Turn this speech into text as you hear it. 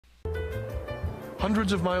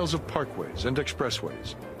Hundreds of miles of parkways and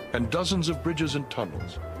expressways, and dozens of bridges and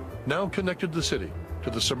tunnels now connected the city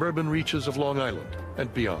to the suburban reaches of Long Island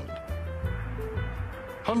and beyond.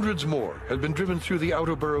 Hundreds more had been driven through the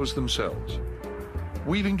outer boroughs themselves,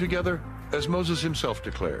 weaving together, as Moses himself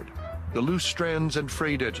declared, the loose strands and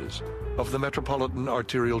frayed edges of the metropolitan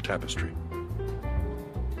arterial tapestry.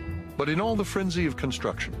 But in all the frenzy of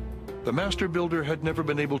construction, the master builder had never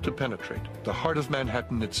been able to penetrate the heart of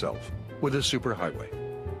Manhattan itself with a superhighway.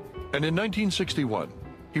 And in 1961,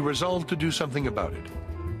 he resolved to do something about it,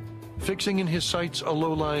 fixing in his sights a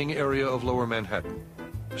low-lying area of Lower Manhattan,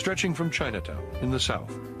 stretching from Chinatown in the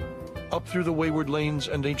south, up through the wayward lanes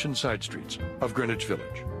and ancient side streets of Greenwich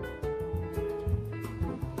Village.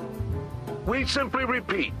 We simply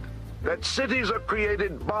repeat that cities are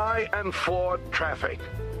created by and for traffic.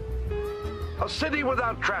 A city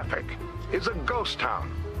without traffic is a ghost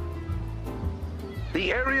town.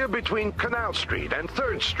 The area between Canal Street and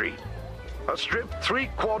 3rd Street, a strip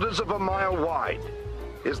 3/4 of a mile wide,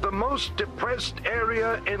 is the most depressed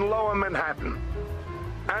area in Lower Manhattan,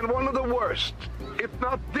 and one of the worst, if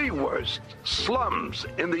not the worst, slums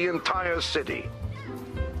in the entire city.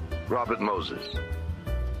 Robert Moses.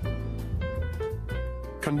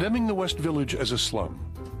 Condemning the West Village as a slum,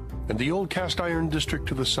 and the old cast-iron district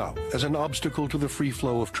to the south as an obstacle to the free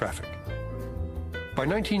flow of traffic. By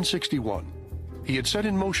 1961, he had set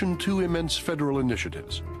in motion 2 immense federal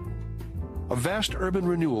initiatives. A vast urban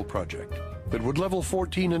renewal project that would level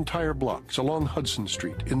 14 entire blocks along Hudson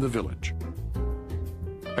Street in the Village,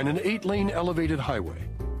 and an 8-lane elevated highway,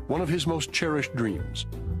 one of his most cherished dreams,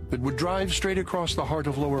 that would drive straight across the heart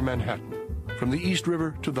of Lower Manhattan, from the East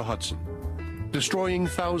River to the Hudson, destroying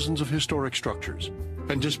thousands of historic structures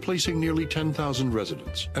and displacing nearly 10,000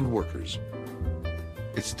 residents and workers.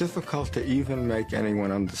 It's difficult to even make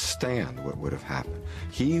anyone understand what would have happened.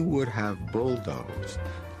 He would have bulldozed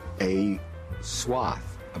a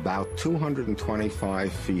swath about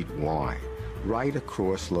 225 feet wide right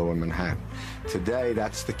across Lower Manhattan. Today,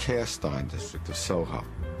 that's the cast-iron district of Soho.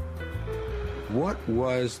 What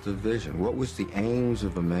was the vision? What was the aims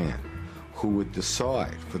of a man who would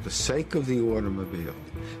decide, for the sake of the automobile,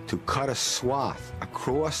 to cut a swath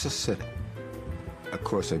across a city,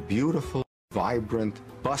 across a beautiful, vibrant,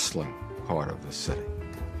 bustling part of the city?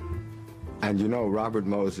 And you know, Robert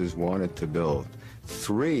Moses wanted to build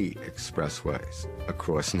 3 expressways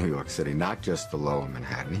across New York City, not just the Lower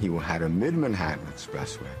Manhattan. He had a Mid-Manhattan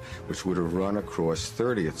expressway, which would have run across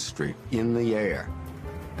 30th Street in the air.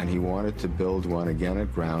 And he wanted to build one again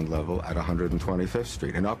at ground level at 125th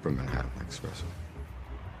Street, an Upper Manhattan expressway.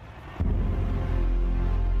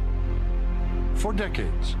 For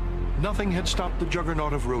decades, nothing had stopped the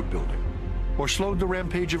juggernaut of road building or slowed the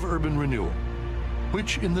rampage of urban renewal,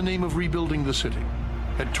 which, in the name of rebuilding the city,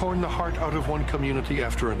 had torn the heart out of one community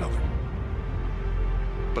after another.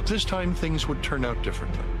 But this time things would turn out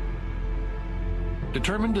differently.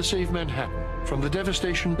 Determined to save Manhattan from the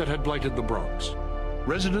devastation that had blighted the Bronx,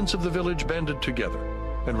 residents of the Village banded together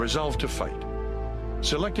and resolved to fight,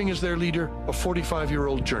 selecting as their leader a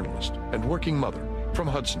 45-year-old journalist and working mother from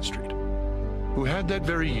Hudson Street, who had that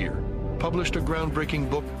very year published a groundbreaking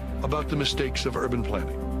book about the mistakes of urban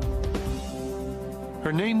planning.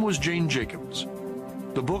 Her name was Jane Jacobs.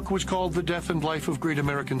 The book was called The Death and Life of Great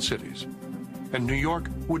American Cities, and New York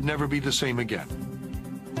would never be the same again.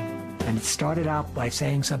 And it started out by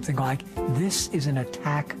saying something like, this is an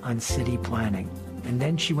attack on city planning. And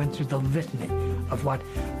then she went through the litany of what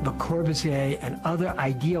Le Corbusier and other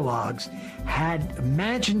ideologues had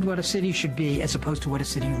imagined what a city should be as opposed to what a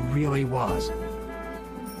city really was.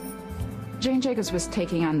 Jane Jacobs was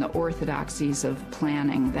taking on the orthodoxies of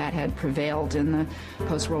planning that had prevailed in the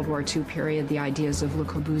post-World War II period, the ideas of Le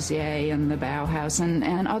Corbusier and the Bauhaus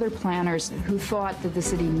and other planners who thought that the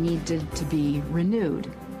city needed to be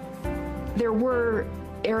renewed. There were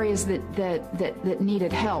areas that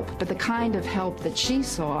needed help, but the kind of help that she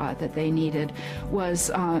saw that they needed was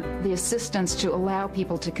the assistance to allow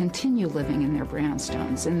people to continue living in their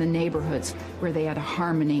brownstones, in the neighborhoods where they had a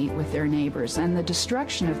harmony with their neighbors. And the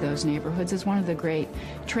destruction of those neighborhoods is one of the great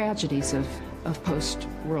tragedies of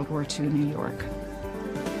post-World War II New York.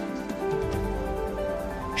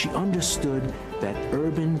 She understood that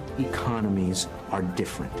urban economies are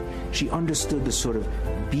different. She understood the sort of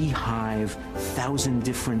beehive, 1,000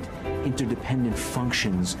 different interdependent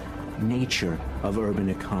functions nature of urban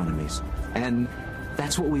economies. And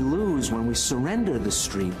that's what we lose when we surrender the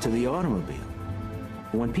street to the automobile.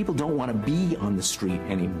 When people don't want to be on the street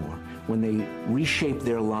anymore, when they reshape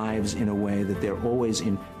their lives in a way that they're always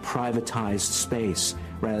in privatized space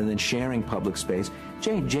rather than sharing public space.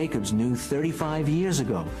 Jane Jacobs knew 35 years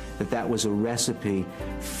ago that that was a recipe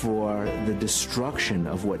for the destruction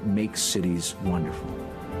of what makes cities wonderful.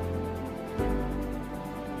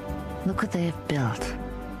 Look what they have built.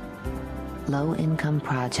 Low-income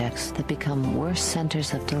projects that become worse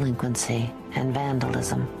centers of delinquency and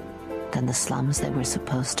vandalism than the slums they were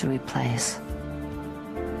supposed to replace.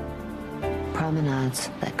 Promenades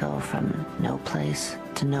that go from no place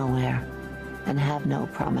to nowhere and have no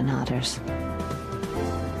promenaders.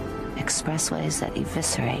 Expressways that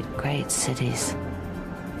eviscerate great cities.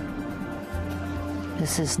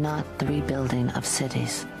 This is not the rebuilding of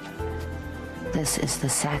cities. This is the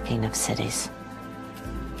sacking of cities.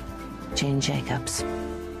 Jane Jacobs.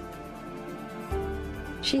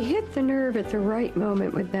 She hit the nerve at the right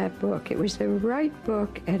moment with that book. It was the right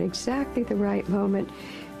book at exactly the right moment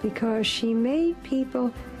because she made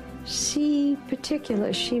people see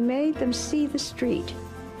particulars. She made them see the street.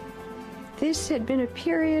 This had been a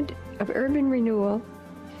period of urban renewal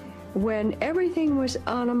when everything was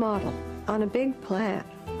on a model, on a big plan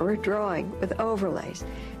or a drawing with overlays,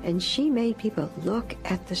 and she made people look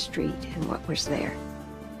at the street and what was there.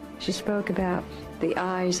 She spoke about the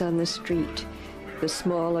eyes on the street, the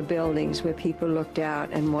smaller buildings where people looked out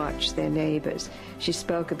and watched their neighbors. She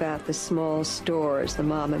spoke about the small stores, the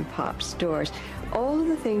mom and pop stores, all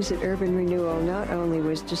the things that urban renewal not only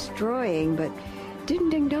was destroying, but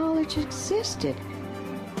didn't acknowledge existed.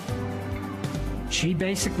 She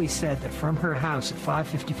basically said that from her house at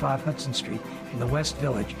 555 Hudson Street in the West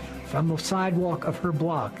Village, from the sidewalk of her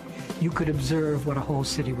block, you could observe what a whole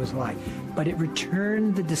city was like. But it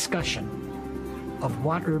returned the discussion of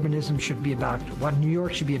what urbanism should be about, what New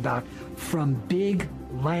York should be about, from big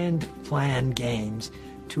land plan games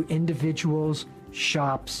to individuals,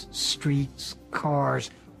 shops, streets,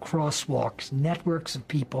 cars, crosswalks, networks of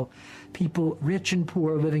people, people rich and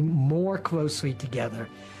poor living more closely together,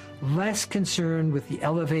 less concerned with the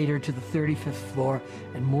elevator to the 35th floor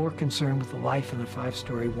and more concerned with the life in the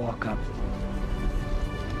 5-story walk-up.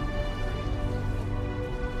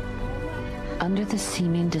 Under the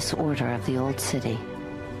seeming disorder of the old city,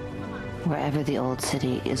 wherever the old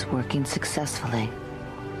city is working successfully,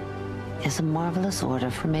 is a marvelous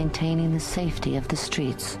order for maintaining the safety of the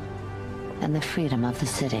streets and the freedom of the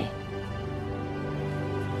city.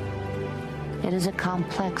 It is a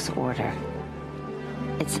complex order.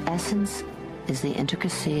 Its essence is the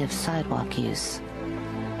intricacy of sidewalk use,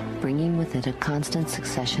 bringing with it a constant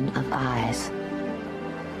succession of eyes.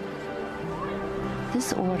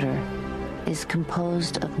 This order is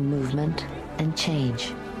composed of movement and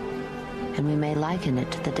change, and we may liken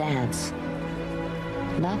it to the dance,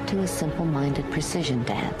 not to a simple-minded precision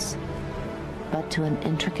dance, but to an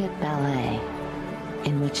intricate ballet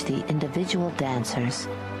in which the individual dancers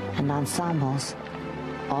and ensembles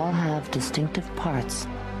all have distinctive parts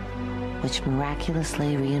which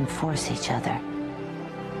miraculously reinforce each other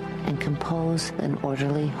and compose an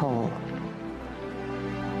orderly whole.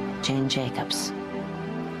 Jane Jacobs.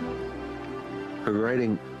 Her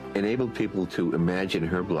writing enabled people to imagine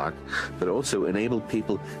her block, but also enabled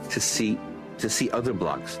people to see other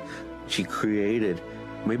blocks. She created,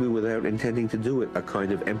 maybe without intending to do it, a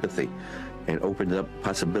kind of empathy, and opened up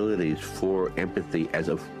possibilities for empathy as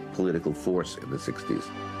a political force in the 60s.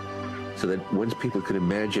 So that once people could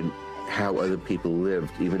imagine how other people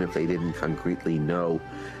lived, even if they didn't concretely know,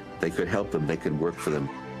 they could help them, they could work for them,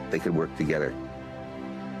 they could work together.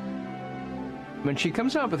 When she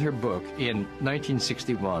comes out with her book in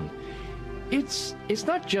 1961, it's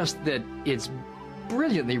not just that it's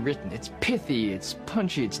brilliantly written, it's pithy, it's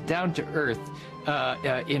punchy, it's down to earth,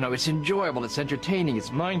 it's enjoyable, it's entertaining,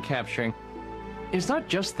 it's mind-capturing. It's not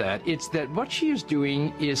just that, it's that what she is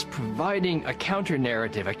doing is providing a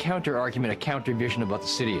counter-narrative, a counter-argument, a counter-vision of what the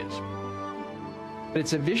city is. But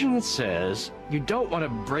it's a vision that says you don't want to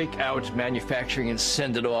break out manufacturing and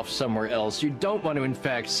send it off somewhere else. You don't want to, in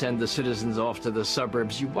fact, send the citizens off to the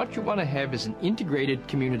suburbs. What you want to have is an integrated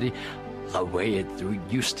community the way it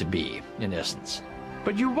used to be, in essence.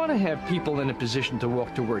 But you want to have people in a position to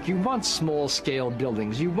walk to work. You want small-scale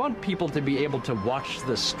buildings. You want people to be able to watch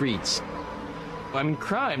the streets. I mean,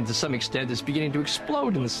 crime, to some extent, is beginning to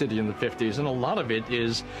explode in the city in the 50s, and a lot of it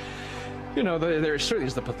is, there certainly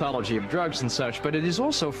is the pathology of drugs and such, but it is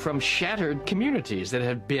also from shattered communities that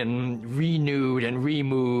have been renewed and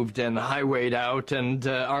removed and highwayed out and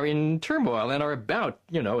are in turmoil and are about,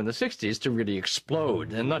 in the 60s to really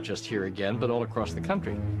explode, and not just here again, but all across the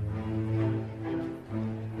country.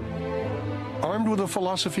 Armed with a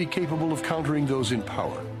philosophy capable of countering those in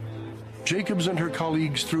power, Jacobs and her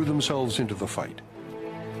colleagues threw themselves into the fight,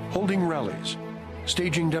 holding rallies,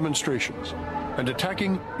 staging demonstrations, and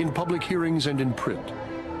attacking in public hearings and in print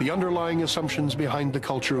the underlying assumptions behind the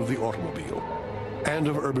culture of the automobile and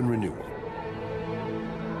of urban renewal.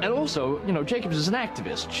 And also, you know, Jacobs is an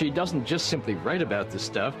activist. She doesn't just simply write about this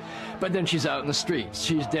stuff, but then she's out in the streets.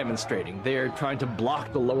 She's demonstrating. They're trying to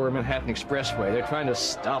block the Lower Manhattan Expressway. They're trying to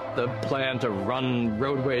stop the plan to run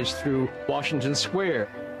roadways through Washington Square.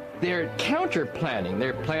 They're counter-planning.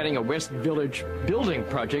 They're planning a West Village building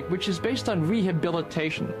project, which is based on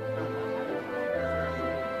rehabilitation.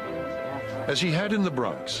 As he had in the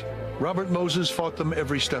Bronx, Robert Moses fought them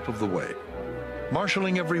every step of the way,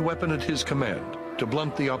 marshaling every weapon at his command to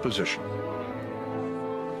blunt the opposition.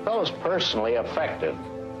 Those personally affected,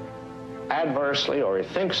 adversely, or he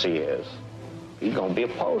thinks he is, he's going to be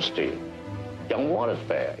opposed to you. He doesn't want it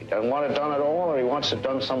there. He doesn't want it done at all, or he wants it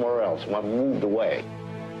done somewhere else, he wants it moved away.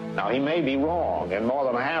 Now, he may be wrong. In more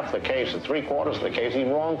than half the case, or 3/4 of the case, he's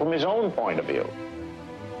wrong from his own point of view.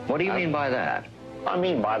 What do you mean by that? I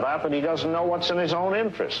mean by that he doesn't know what's in his own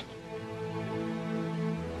interest.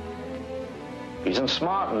 He isn't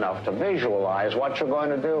smart enough to visualize what you're going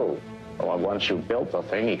to do. Well, once you've built the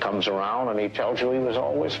thing, he comes around and he tells you he was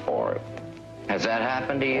always for it. Has that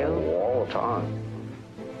happened to you? Oh, all the time.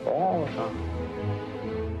 All the time.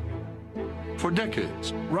 For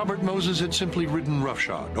decades, Robert Moses had simply ridden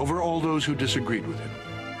roughshod over all those who disagreed with him,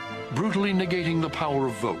 brutally negating the power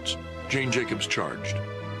of votes, Jane Jacobs charged,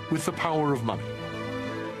 with the power of money.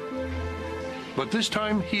 But this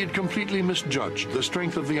time, he had completely misjudged the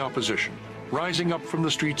strength of the opposition, rising up from the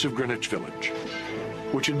streets of Greenwich Village,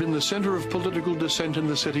 which had been the center of political dissent in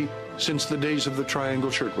the city since the days of the Triangle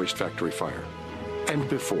Shirtwaist Factory fire, and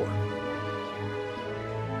before.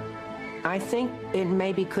 I think it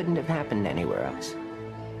maybe couldn't have happened anywhere else.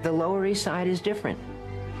 The Lower East Side is different.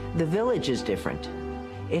 The Village is different.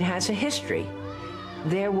 It has a history.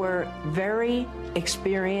 There were very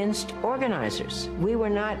experienced organizers. We were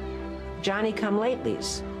not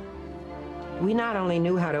Johnny-come-latelys. We not only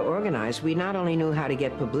knew how to organize, we not only knew how to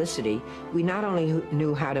get publicity, we not only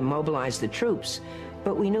knew how to mobilize the troops,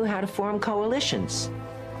 but we knew how to form coalitions.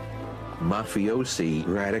 Mafiosi,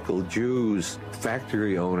 radical Jews,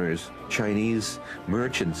 factory owners, Chinese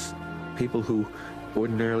merchants, people who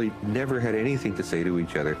ordinarily never had anything to say to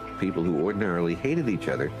each other, people who ordinarily hated each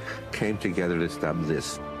other, came together to stop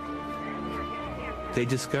this. They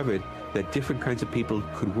discovered that different kinds of people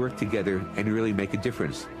could work together and really make a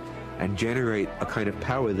difference and generate a kind of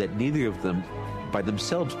power that neither of them by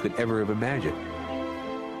themselves could ever have imagined.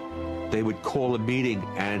 They would call a meeting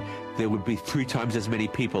and there would be 3 times as many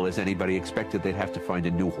people as anybody expected. They'd have to find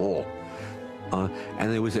a new hall.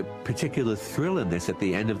 And there was a particular thrill in this at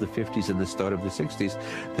the end of the 50s and the start of the 60s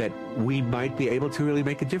that we might be able to really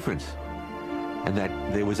make a difference. And that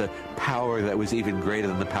there was a power that was even greater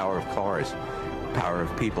than the power of cars, power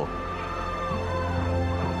of people.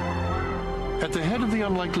 At the head of the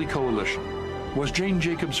unlikely coalition was Jane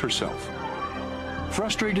Jacobs herself.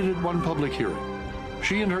 Frustrated at one public hearing,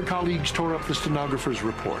 she and her colleagues tore up the stenographer's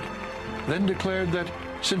report, then declared that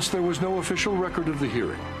since there was no official record of the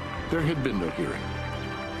hearing, there had been no hearing.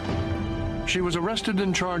 She was arrested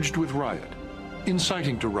and charged with riot,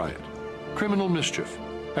 inciting to riot, criminal mischief,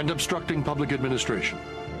 and obstructing public administration.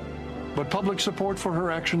 But public support for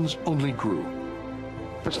her actions only grew.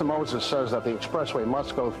 Mr. Moses says that the expressway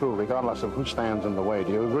must go through regardless of who stands in the way.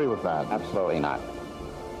 Do you agree with that? Absolutely not.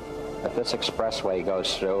 If this expressway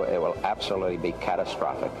goes through, it will absolutely be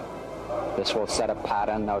catastrophic. This will set a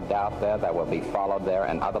pattern, no doubt, there that will be followed there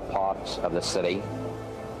in other parts of the city.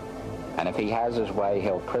 And if he has his way,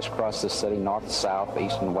 he'll crisscross the city north, south,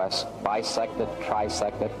 east, and west, bisected,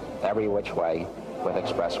 trisected, every which way with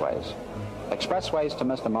expressways. Expressways to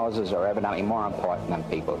Mr. Moses are evidently more important than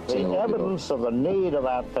people. The evidence of the need of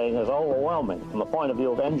that thing is overwhelming from the point of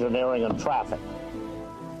view of engineering and traffic.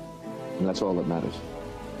 And that's all that matters.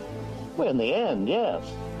 Well, in the end, yes.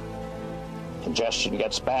 Congestion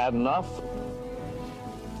gets bad enough,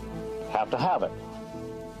 have to have it.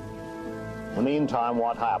 In the meantime,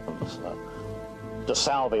 what happens?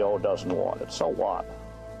 DeSalvio doesn't want it, so what?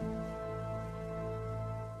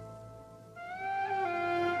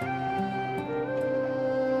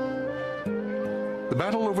 The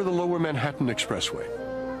battle over the Lower Manhattan Expressway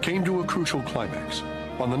came to a crucial climax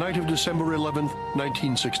on the night of December 11,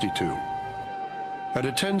 1962, at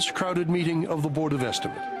a tense, crowded meeting of the Board of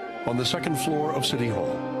Estimate on the 2nd floor of City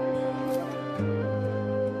Hall.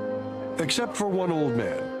 Except for one old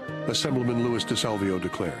man, Assemblyman Louis DeSalvio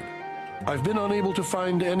declared, I've been unable to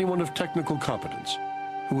find anyone of technical competence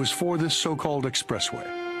who is for this so-called expressway.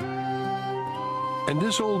 And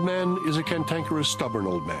this old man is a cantankerous, stubborn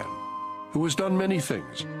old man who has done many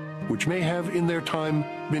things which may have in their time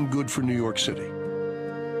been good for New York City.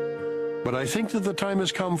 But I think that the time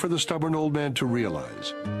has come for the stubborn old man to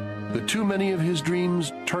realize that too many of his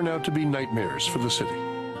dreams turn out to be nightmares for the city.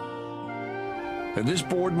 And this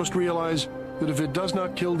board must realize that if it does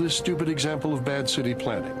not kill this stupid example of bad city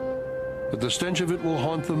planning, that the stench of it will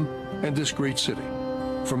haunt them and this great city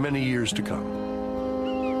for many years to come.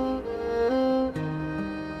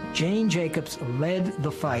 Jane Jacobs led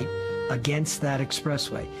the fight against that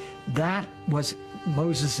expressway. That was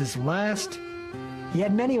Moses's last. He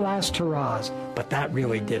had many last hurrahs, but that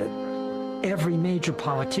really did it. Every major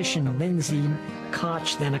politician, Lindsay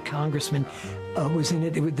Koch, then a congressman, was in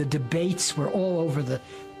it. The debates were all over the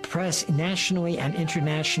press, nationally and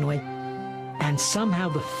internationally. And somehow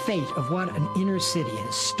the fate of what an inner city, a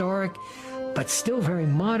historic but still very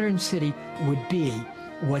modern city would be,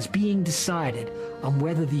 was being decided on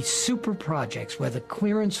whether these super projects, whether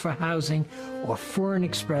clearance for housing or for an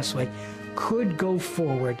expressway, could go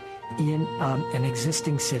forward in an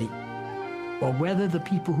existing city, or whether the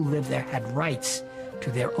people who live there had rights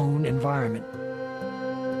to their own environment.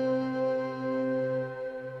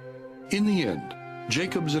 In the end,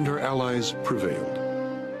 Jacobs and her allies prevailed.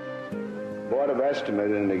 Board of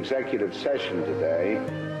Estimate in an executive session today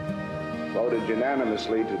voted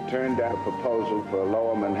unanimously to turn down a proposal for a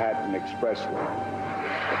Lower Manhattan Expressway.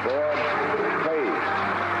 The board is pleased.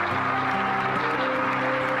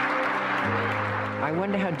 I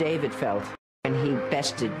wonder how David felt when he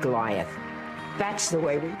bested Goliath. That's the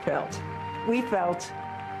way we felt. We felt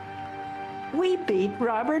we beat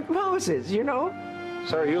Robert Moses, you know?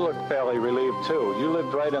 Sir, you look fairly relieved, too. You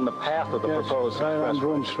lived right in the path of the proposed right on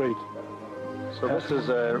Broome Street. So this is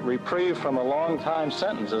a reprieve from a long-time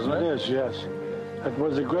sentence, isn't it? It is, yes. It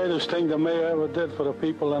was the greatest thing the mayor ever did for the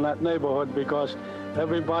people in that neighborhood, because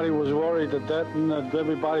everybody was worried that and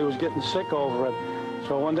everybody was getting sick over it.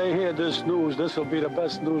 So when they hear this news, this will be the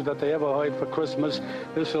best news that they ever heard for Christmas.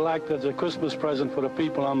 This will act as a Christmas present for the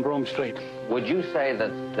people on Broome Street. Would you say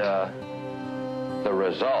that the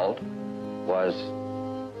result was,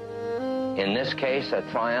 in this case, a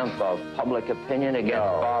triumph of public opinion against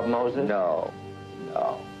Bob Moses? No.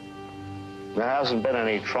 There hasn't been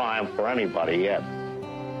any triumph for anybody yet.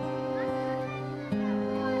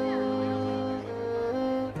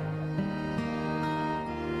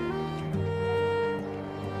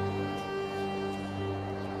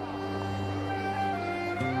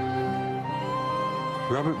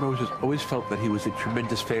 Robert Moses always felt that he was a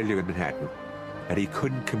tremendous failure in Manhattan, that he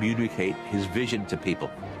couldn't communicate his vision to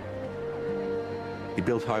people. He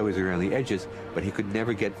built highways around the edges, but he could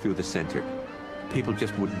never get through the center. People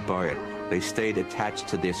just wouldn't buy it. They stayed attached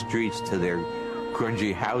to their streets, to their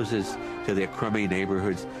grungy houses, to their crummy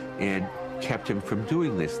neighborhoods, and kept him from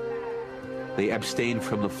doing this. They abstained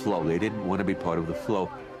from the flow. They didn't want to be part of the flow.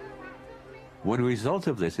 One result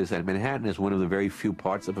of this is that Manhattan is one of the very few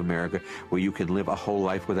parts of America where you can live a whole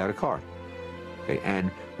life without a car. Okay?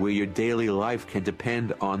 And where your daily life can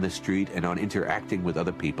depend on the street and on interacting with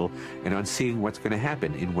other people and on seeing what's going to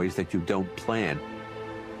happen in ways that you don't plan.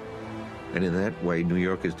 And in that way, New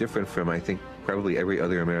York is different from, I think, probably every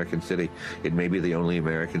other American city. It may be the only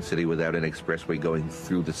American city without an expressway going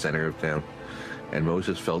through the center of town. And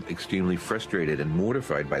Moses felt extremely frustrated and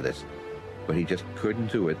mortified by this. But he just couldn't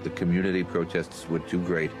do it. The community protests were too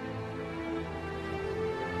great.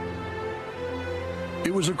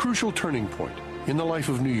 It was a crucial turning point in the life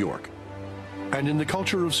of New York and in the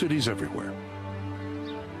culture of cities everywhere.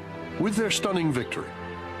 With their stunning victory,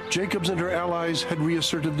 Jacobs and her allies had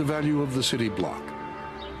reasserted the value of the city block,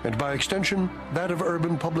 and by extension, that of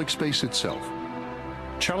urban public space itself,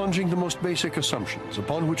 challenging the most basic assumptions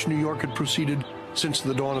upon which New York had proceeded since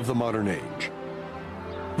the dawn of the modern age,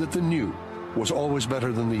 that the new was always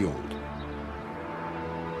better than the old.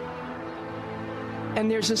 And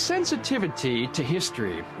there's a sensitivity to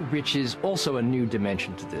history, which is also a new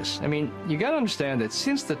dimension to this. I mean, you got to understand that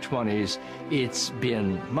since the 20s, it's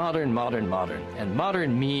been modern, modern, modern. And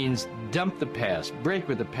modern means dump the past, break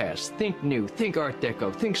with the past, think new, think Art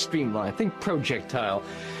Deco, think streamline, think projectile,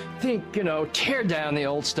 think, tear down the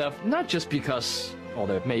old stuff, not just because,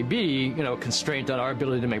 although it may be, constraint on our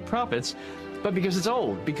ability to make profits, but because it's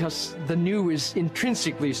old, because the new is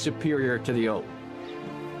intrinsically superior to the old.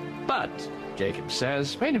 But Jacobs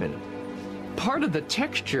says, wait a minute, part of the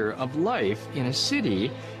texture of life in a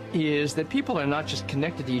city is that people are not just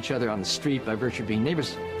connected to each other on the street by virtue of being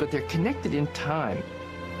neighbors, but they're connected in time.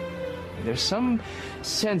 There's some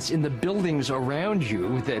sense in the buildings around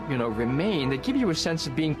you that, remain, that give you a sense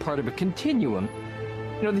of being part of a continuum.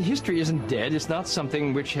 You know, the history isn't dead. It's not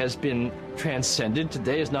something which has been transcended.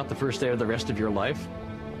 Today is not the first day of the rest of your life.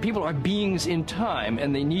 People are beings in time,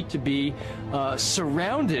 and they need to be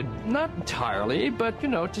surrounded, not entirely, but, you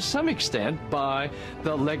know, to some extent, by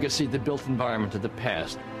the legacy, the built environment of the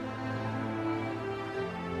past.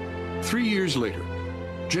 3 years later,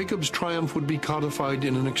 Jacobs' triumph would be codified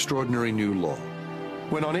in an extraordinary new law,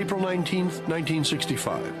 when on April 19,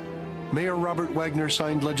 1965, Mayor Robert Wagner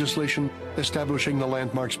signed legislation establishing the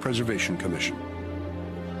Landmarks Preservation Commission.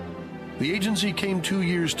 The agency came 2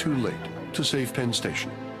 years too late to save Penn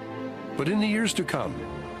Station. But in the years to come,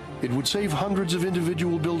 it would save hundreds of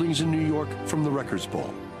individual buildings in New York from the Wreckers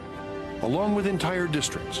Ball, along with entire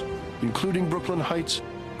districts, including Brooklyn Heights,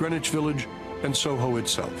 Greenwich Village, and Soho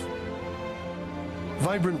itself.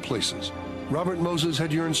 Vibrant places Robert Moses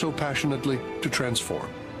had yearned so passionately to transform.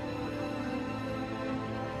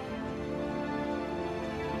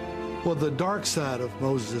 Well, the dark side of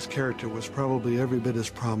Moses' character was probably every bit as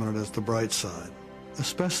prominent as the bright side,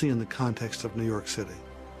 especially in the context of New York City.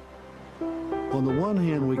 On the one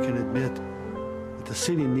hand, we can admit that the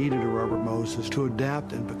city needed a Robert Moses to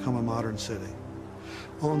adapt and become a modern city.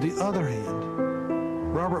 On the other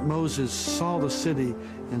hand, Robert Moses saw the city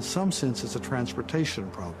in some sense as a transportation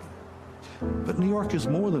problem. But New York is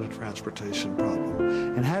more than a transportation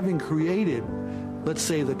problem. And having created, let's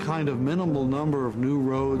say, the kind of minimal number of new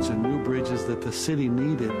roads and new bridges that the city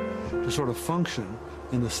needed to sort of function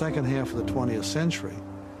in the second half of the 20th century,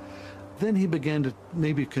 then he began to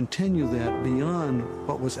maybe continue that beyond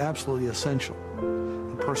what was absolutely essential.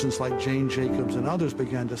 And persons like Jane Jacobs and others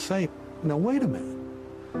began to say, now, wait a minute,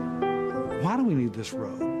 why do we need this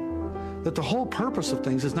road? That the whole purpose of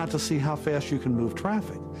things is not to see how fast you can move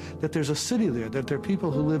traffic, that there's a city there, that there are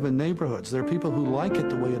people who live in neighborhoods, there are people who like it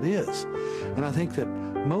the way it is. And I think that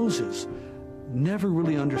Moses never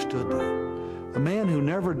really understood that. A man who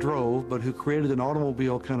never drove, but who created an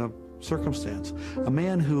automobile kind of circumstance, a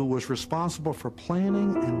man who was responsible for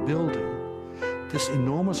planning and building this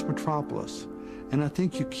enormous metropolis. And I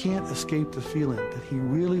think you can't escape the feeling that he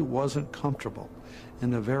really wasn't comfortable in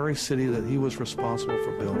the very city that he was responsible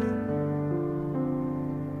for building.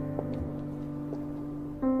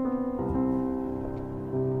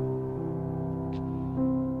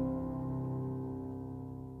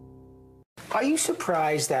 Are you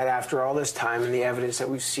surprised that after all this time and the evidence that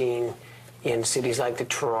we've seen in cities like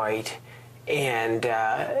Detroit and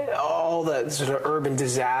all the sort of urban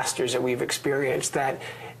disasters that we've experienced, that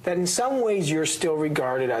in some ways you're still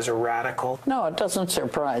regarded as a radical? No, it doesn't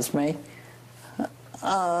surprise me.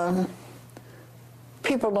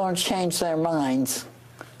 People don't change their minds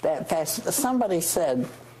that fast. Somebody said,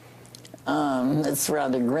 it's a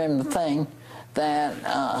rather grim thing, that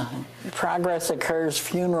progress occurs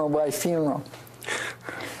funeral by funeral.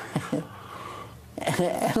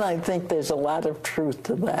 And I think there's a lot of truth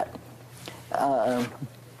to that.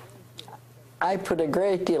 I put a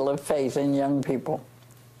great deal of faith in young people.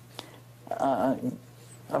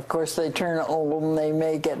 Of course, they turn old and they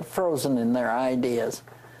may get frozen in their ideas,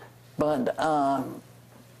 but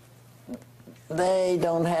they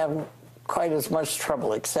don't have quite as much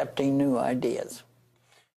trouble accepting new ideas.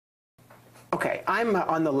 Okay, I'm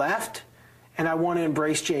on the left, and I want to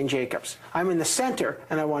embrace Jane Jacobs. I'm in the center,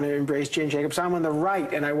 and I want to embrace Jane Jacobs. I'm on the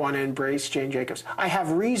right, and I want to embrace Jane Jacobs. I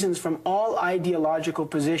have reasons from all ideological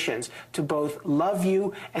positions to both love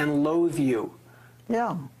you and loathe you.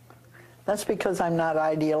 Yeah, that's because I'm not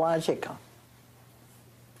ideological.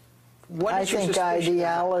 I think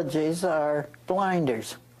ideologies are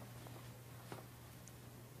blinders.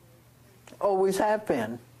 Always have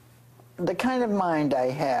been. The kind of mind I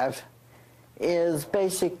have is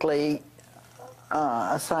basically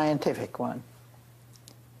a scientific one.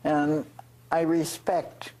 And I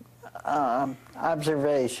respect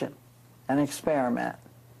observation and experiment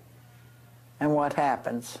and what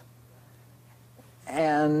happens,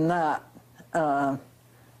 and not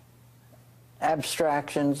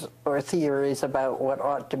abstractions or theories about what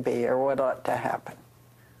ought to be or what ought to happen.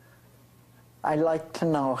 I like to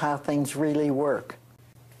know how things really work.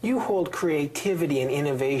 You hold creativity and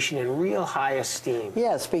innovation in real high esteem.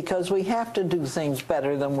 Yes, because we have to do things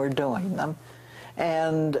better than we're doing them.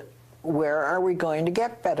 And where are we going to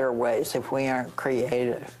get better ways if we aren't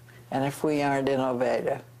creative and if we aren't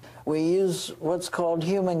innovative? We use what's called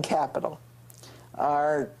human capital.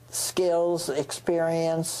 Our skills,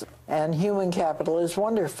 experience, and human capital is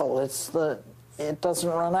wonderful. It doesn't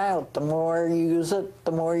run out. The more you use it,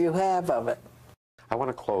 the more you have of it. I want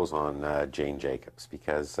to close on Jane Jacobs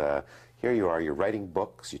because Here you are, you're writing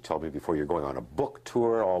books. You told me before you're going on a book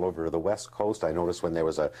tour all over the West Coast. I noticed when there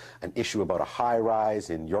was an issue about a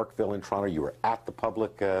high-rise in Yorkville in Toronto, you were at the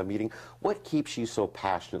public meeting. What keeps you so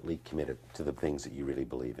passionately committed to the things that you really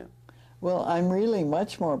believe in? Well, I'm really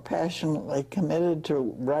much more passionately committed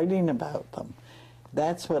to writing about them.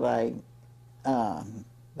 That's what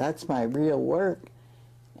that's my real work,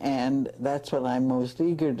 and that's what I'm most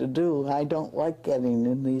eager to do. I don't like getting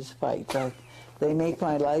in these fights. They make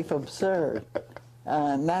my life absurd,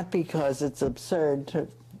 not because it's absurd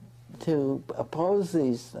to oppose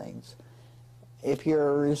these things. If you're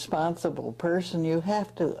a responsible person, you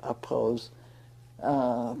have to oppose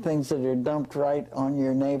things that are dumped right on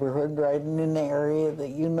your neighborhood, right in an area that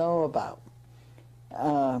you know about.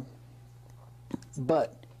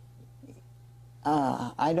 But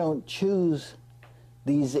I don't choose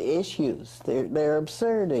these issues. They're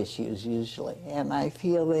absurd issues usually, and I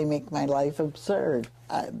feel they make my life absurd.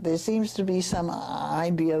 There seems to be some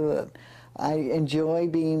idea that I enjoy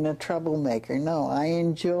being a troublemaker. No, I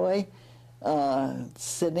enjoy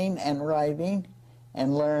sitting and writing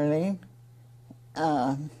and learning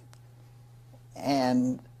and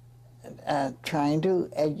trying to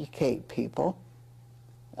educate people.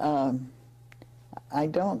 I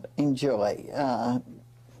don't enjoy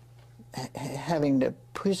having to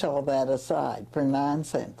push all that aside for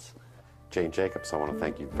nonsense. Jane Jacobs, I want to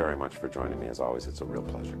thank you very much for joining me. As always, it's a real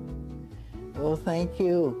pleasure. Well, thank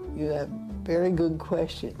you. You have very good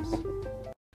questions.